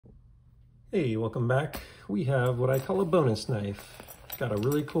Hey, welcome back. We have what I call a bonus knife. Got a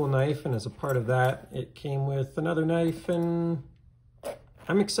really cool knife, and as a part of that, it came with another knife, and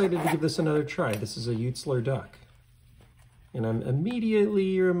I'm excited to give this another try. This is a Eutsler DUK. And I'm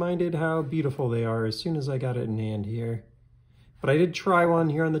immediately reminded how beautiful they are as soon as I got it in hand here. But I did try one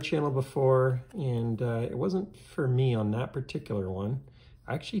here on the channel before, and it wasn't for me on that particular one.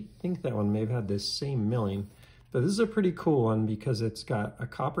 I actually think that one may have had this same milling. But this is a pretty cool one because it's got a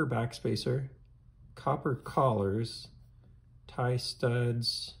copper backspacer, copper collars, tie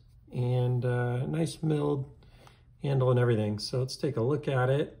studs, and a nice milled handle and everything. So let's take a look at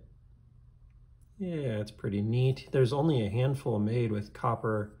it. Yeah, it's pretty neat. There's only a handful made with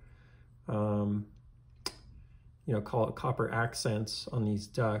copper, call it copper accents on these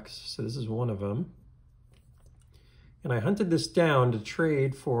ducks. So this is one of them. And I hunted this down to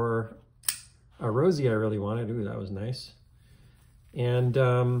trade for a Rosie I really wanted. Ooh, that was nice. And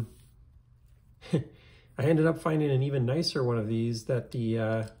I ended up finding an even nicer one of these that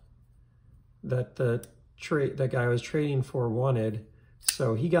the guy I was trading for wanted.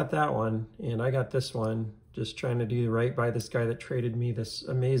 So he got that one, and I got this one. Just trying to do right by this guy that traded me this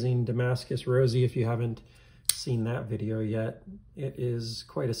amazing Damascus Rosie. If you haven't seen that video yet, it is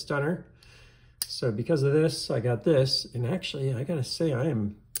quite a stunner. So because of this, I got this, and actually, I gotta say, I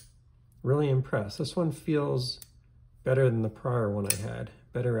am really impressed. This one feels better than the prior one I had.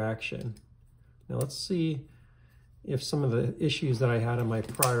 Better action. Now let's see if some of the issues that I had on my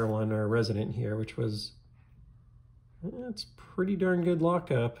prior one are resident here, which was, it's pretty darn good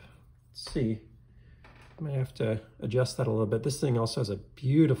lockup. Let's see. I might have to adjust that a little bit. This thing also has a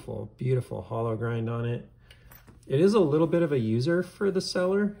beautiful, beautiful hollow grind on it. It is a little bit of a user for the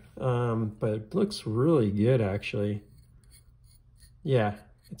seller, but it looks really good actually. Yeah.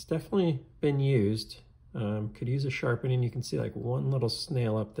 It's definitely been used. Could use a sharpening. You can see like one little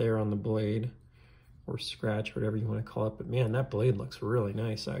snail up there on the blade, or scratch, whatever you want to call it. But man, that blade looks really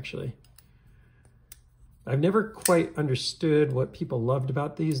nice actually. I've never quite understood what people loved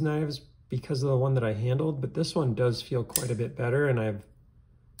about these knives because of the one that I handled, but this one does feel quite a bit better, and I've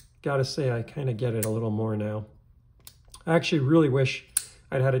got to say I kind of get it a little more now. I actually really wish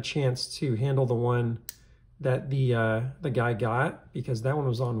I'd had a chance to handle the one that the guy got, because that one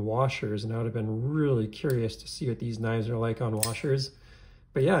was on washers, and I would have been really curious to see what these knives are like on washers.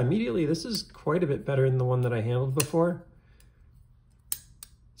 But yeah, immediately this is quite a bit better than the one that I handled before.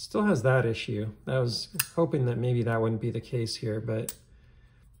 Still has that issue. I was hoping that maybe that wouldn't be the case here, but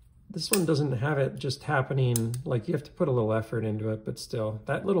this one doesn't have it just happening. Like, you have to put a little effort into it, but still,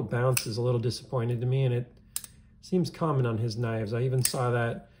 that little bounce is a little disappointed to me, and it seems common on his knives. I even saw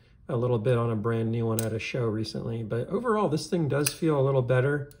that a little bit on a brand new one at a show recently. But overall, this thing does feel a little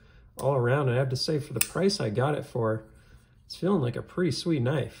better all around. And I have to say, for the price I got it for, it's feeling like a pretty sweet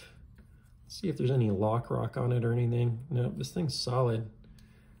knife. Let's see if there's any lock rock on it or anything. No, this thing's solid.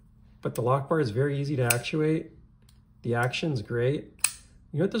 But the lock bar is very easy to actuate. The action's great.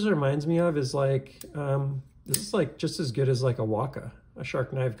 You know what this reminds me of is like, this is like just as good as like a Waka, a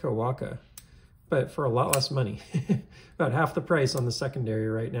Shark Knife Co. Waka, but for a lot less money. About half the price on the secondary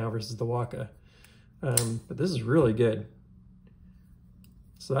right now versus the Waka. But this is really good.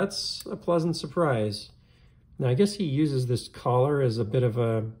 So that's a pleasant surprise. Now I guess he uses this collar as a bit of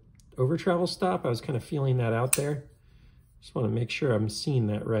a over travel stop. I was kind of feeling that out there. Just want to make sure I'm seeing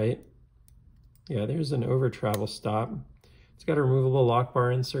that right. Yeah, there's an over travel stop. It's got a removable lock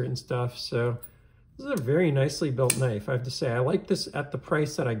bar insert and stuff. So this is a very nicely built knife. I have to say, I like this at the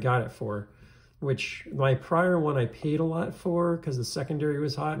price that I got it for, which my prior one I paid a lot for because the secondary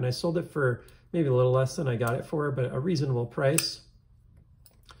was hot, and I sold it for maybe a little less than I got it for, but a reasonable price.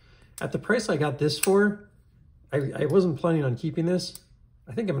 At the price I got this for, I wasn't planning on keeping this.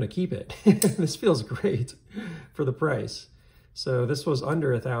 I think I'm going to keep it. This feels great for the price. So this was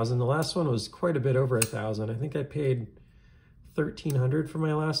under $1,000. The last one was quite a bit over $1,000. I think I paid $1,300 for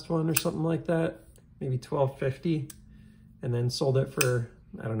my last one or something like that, maybe $1,250, and then sold it for,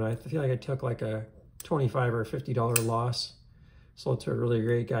 I don't know, I feel like I took like a $25 or $50 loss. Sold it to a really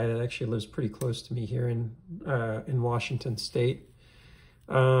great guy that actually lives pretty close to me here in Washington State.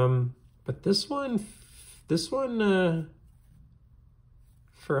 But this one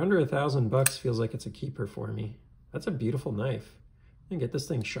for under $1,000 feels like it's a keeper for me. That's a beautiful knife. I can get this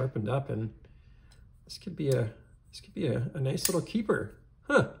thing sharpened up, and this could be a nice little keeper.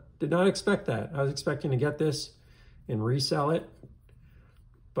 Huh? Did not expect that. I was expecting to get this and resell it.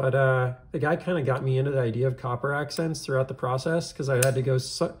 But the guy kind of got me into the idea of copper accents throughout the process, because I had to go.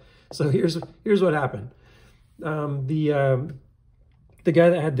 So here's what happened. The guy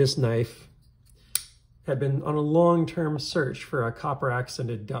that had this knife had been on a long-term search for a copper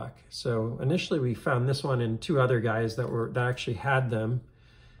accented duck. So initially we found this one and two other guys that actually had them.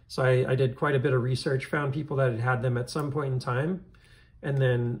 So I did quite a bit of research, found people that had them at some point in time, and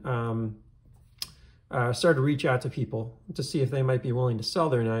then started to reach out to people to see if they might be willing to sell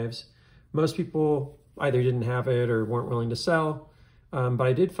their knives. Most people either didn't have it or weren't willing to sell, but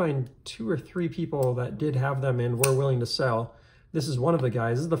I did find 2 or 3 people that did have them and were willing to sell. This is one of the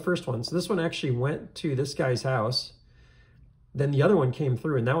guys. This is the first one. So this one actually went to this guy's house. Then the other one came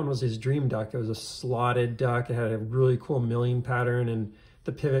through, and that one was his dream duck. It was a slotted duck. It had a really cool milling pattern, and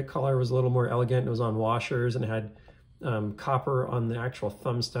the pivot collar was a little more elegant. It was on washers, and it had copper on the actual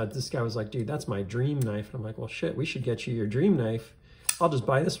thumb studs. This guy was like, dude, that's my dream knife. And I'm like, well, shit, we should get you your dream knife. I'll just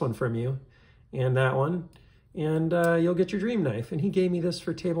buy this one from you and that one, and you'll get your dream knife. And he gave me this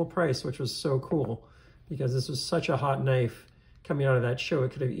for table price, which was so cool because this was such a hot knife coming out of that show.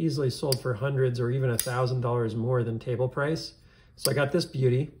 It could have easily sold for hundreds or even $1,000 more than table price. So I got this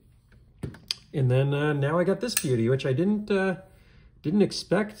beauty, and then now I got this beauty, which I didn't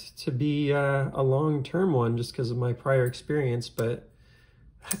expect to be a long-term one just because of my prior experience, but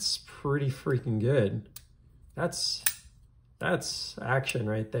that's pretty freaking good. That's action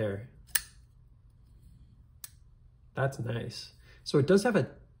right there. That's nice. So it does have a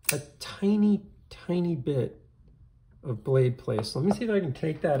tiny, tiny bit of blade play. So let me see if I can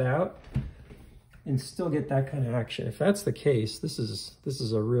take that out and still get that kind of action. If that's the case, this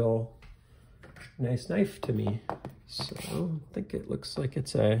is a real nice knife to me. So I think it looks like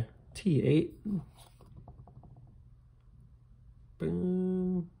it's a T8.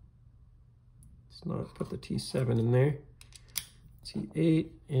 Boom. Let's not put the T7 in there. T8.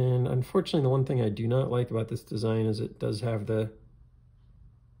 And unfortunately, the one thing I do not like about this design is it does have the,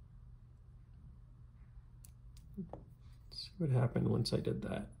 let's see what happened once I did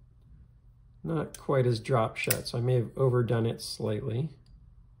that. Not quite as drop shut, so I may have overdone it slightly.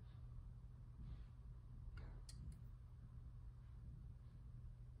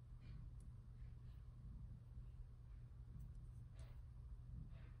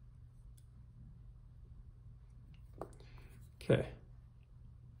 Okay,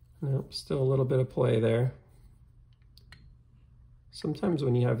 nope, still a little bit of play there. Sometimes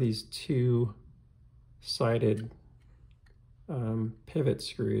when you have these two-sided pivot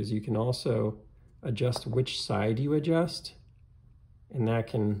screws, you can also adjust which side you adjust, and that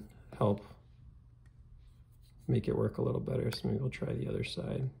can help make it work a little better. So maybe we'll try the other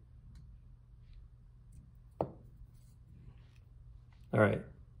side. All right,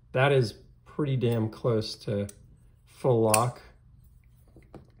 that is pretty damn close to full lock.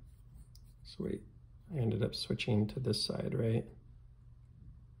 Sweet. I ended up switching to this side, right?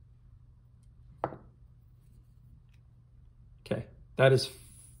 Okay, that is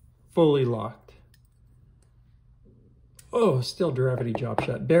fully locked. Oh, still gravity drop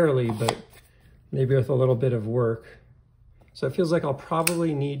shut. Barely, but maybe with a little bit of work. So it feels like I'll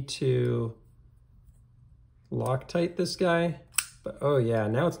probably need to Loctite this guy. But oh yeah,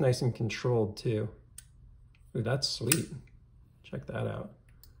 now it's nice and controlled too. Ooh, that's sweet. Check that out.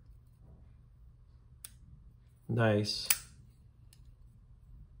 Nice.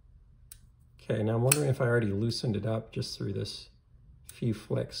 Okay, now I'm wondering if I already loosened it up just through this few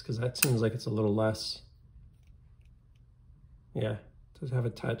flicks, because that seems like it's a little less. Yeah, it does have a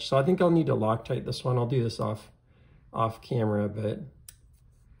touch. So I think I'll need to Loctite this one. I'll do this off camera, but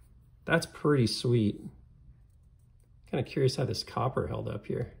that's pretty sweet. Kind of curious how this copper held up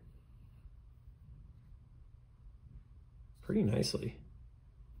here. Pretty nicely.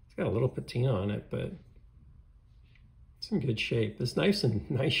 It's got a little patina on it, but it's in good shape. This knife's in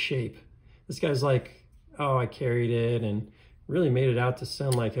nice shape. This guy's like, oh, I carried it, and really made it out to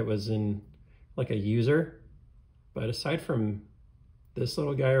sound like it was in like a user. But aside from this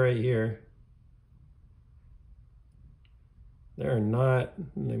little guy right here, there are not,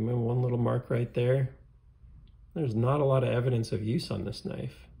 one little mark right there. There's not a lot of evidence of use on this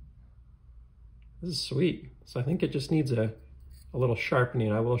knife. This is sweet. So I think it just needs a little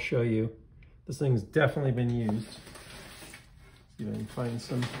sharpening. I will show you. This thing's definitely been used. See if I can find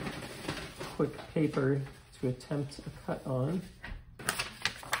some quick paper to attempt a cut on.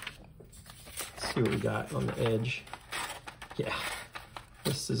 Let's see what we got on the edge. Yeah,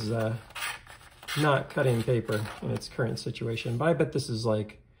 this is not cutting paper in its current situation, but I bet this is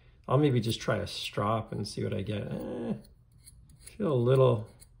like, I'll maybe just try a strop and see what I get. I feel a little,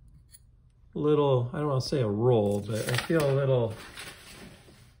 I don't want to say a roll, but I feel a little,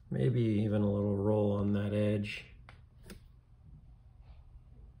 maybe even a little roll on that edge.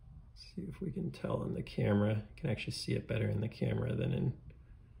 See if we can tell in the camera. You can actually see it better in the camera than in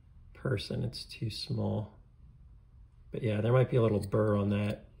person, it's too small. But yeah, there might be a little burr on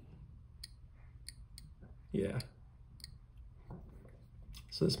that. Yeah.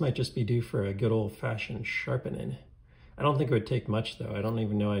 So this might just be due for a good old-fashioned sharpening. I don't think it would take much though. I don't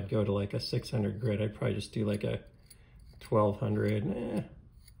even know I'd go to like a 600 grit. I'd probably just do like a 1200.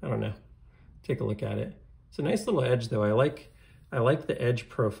 I don't know. Take a look at it. It's a nice little edge though. I like the edge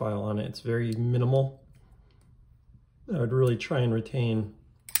profile on it. It's very minimal. I would really try and retain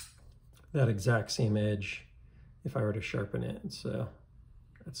that exact same edge if I were to sharpen it. So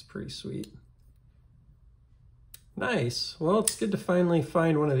that's pretty sweet. Nice. Well, it's good to finally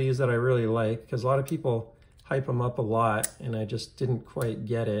find one of these that I really like, because a lot of people hype them up a lot and I just didn't quite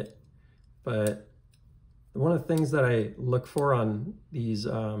get it. But one of the things that I look for on these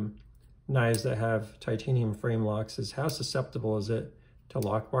knives that have titanium frame locks is how susceptible is it to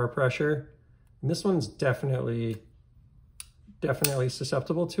lock bar pressure. And this one's definitely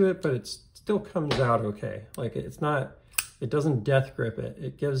susceptible to it, but it still comes out okay. Like it doesn't death grip it.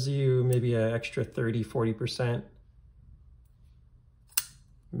 It gives you maybe an extra 30–40%.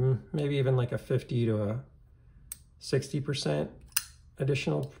 Maybe even like a 50 to a 60%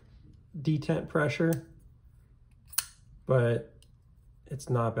 additional detent pressure, but it's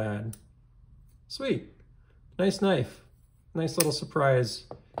not bad. Sweet, nice knife, nice little surprise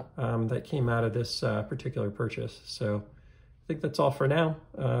that came out of this particular purchase. So I think that's all for now.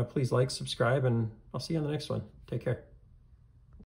 Please like, subscribe, and I'll see you on the next one. Take care.